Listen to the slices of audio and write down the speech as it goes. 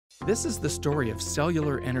This is the story of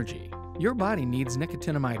cellular energy. Your body needs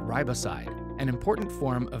nicotinamide riboside, an important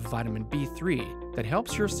form of vitamin B3 that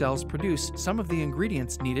helps your cells produce some of the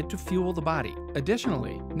ingredients needed to fuel the body.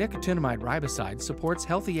 Additionally, nicotinamide riboside supports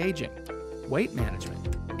healthy aging, weight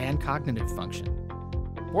management, and cognitive function.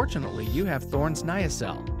 Fortunately, you have Thorne's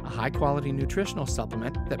NiaCel, a high-quality nutritional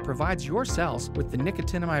supplement that provides your cells with the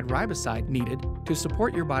nicotinamide riboside needed to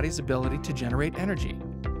support your body's ability to generate energy.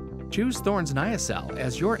 Choose Thorne's NiaCel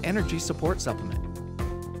as your energy support supplement.